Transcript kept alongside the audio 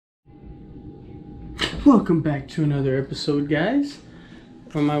Welcome back to another episode, guys.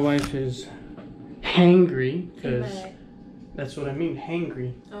 Where my wife is hangry, because that's what I mean,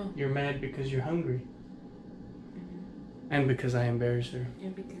 hangry. Oh. You're mad because you're hungry. And because I embarrass her.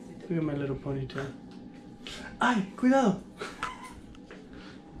 And because look at my little ponytail. Ay, cuidado.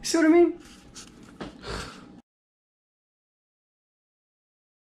 You see what I mean?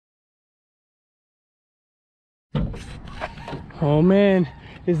 Oh man,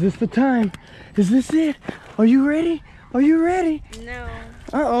 is this the time? Is this it? Are you ready? Are you ready? No.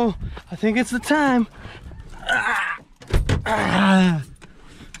 Uh-oh, I think it's the time.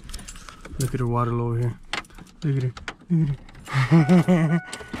 Look at her waddle over here. Look at her. Look at her.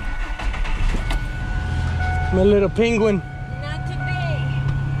 My little penguin. Not today.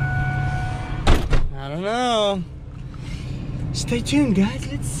 I don't know. Stay tuned, guys.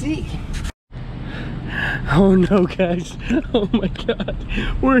 Let's see. Oh no, guys. Oh my god.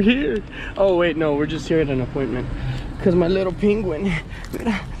 We're here. Oh wait, no, we're just here at an appointment. Because my little penguin.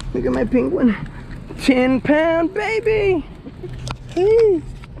 Look at my penguin. 10-pound baby. Hey.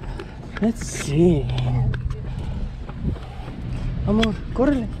 Let's see. Amor,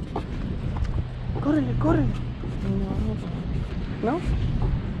 córrele. Córrele, córrele. No? No?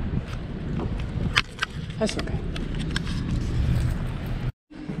 That's okay.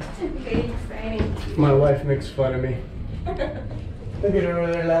 My wife makes fun of me. Look at her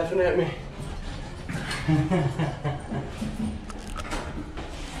over there laughing at me.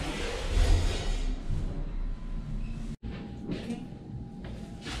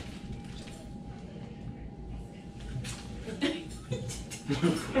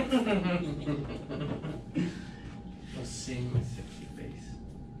 Let's see my sexy face.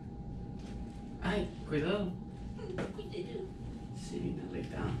 Ay, cuidado. Sí, lay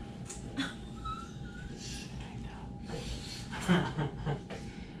down.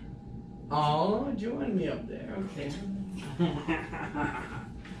 Oh, join me up there, okay.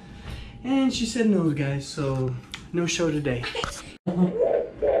 And she said no, guys, so no show today.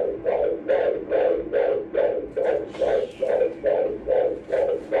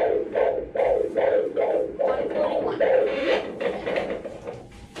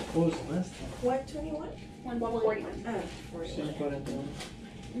 What was the last time? 121? 141. Oh, 141.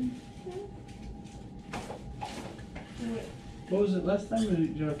 What was it last time? Or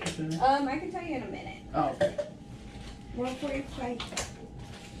did you catch it? I can tell you in a minute. Oh, okay. 145.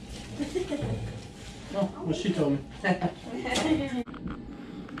 Oh, well, she told me.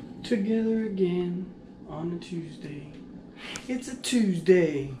 Together again on a Tuesday. It's a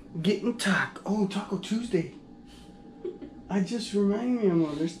Tuesday. Getting taco. Oh, Taco Tuesday. I just remind me,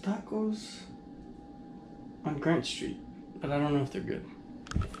 Amor, there's tacos on Grant Street, but I don't know if they're good.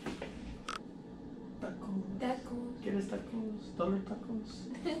 Tacos. Tacos. ¿Quieres tacos? $1 tacos?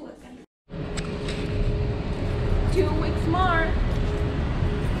 2 weeks more.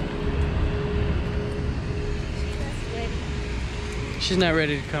 She's not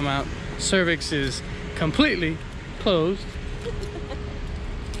ready to come out. Cervix is completely closed.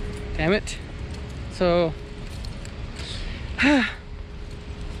 Damn it. So, well,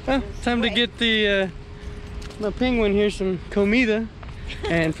 time to get the penguin here some comida.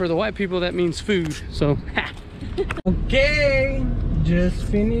 And for the white people, that means food. So, okay. Just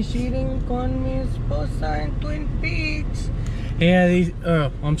finished eating con mi esposa in Twin Peaks. Yeah,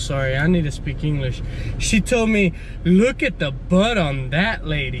 oh, I'm sorry, I need to speak English. She told me, look at the butt on that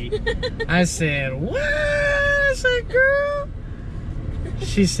lady. I said, what? I said, girl.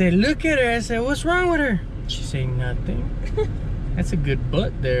 She said, look at her. I said, what's wrong with her? She said, nothing. That's a good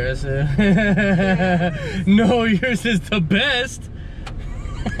butt there. I said, no, yours is the best.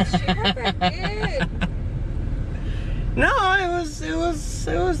 No, it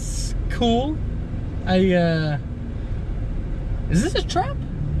was cool. Is this a trap?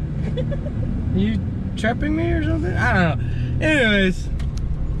 Are you trapping me or something? I don't know. Anyways,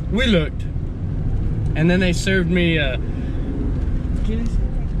 we looked. And then they served me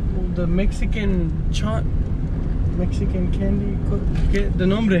the Mexican candy. Get the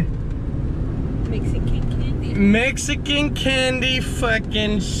nombre. Mexican candy. Mexican candy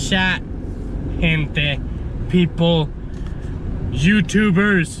fucking shot. Gente. People.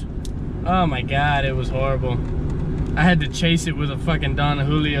 YouTubers. Oh my god, it was horrible. I had to chase it with a fucking Don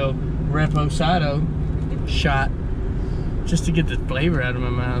Julio Reposado shot just to get the flavor out of my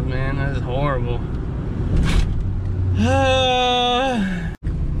mouth, man. That is horrible.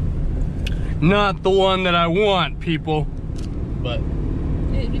 Not the one that I want, people. But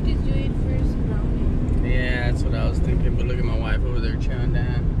We just do it first, brownie. yeah, that's what I was thinking. But look at my wife over there chowing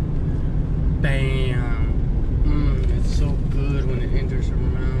down. Bam.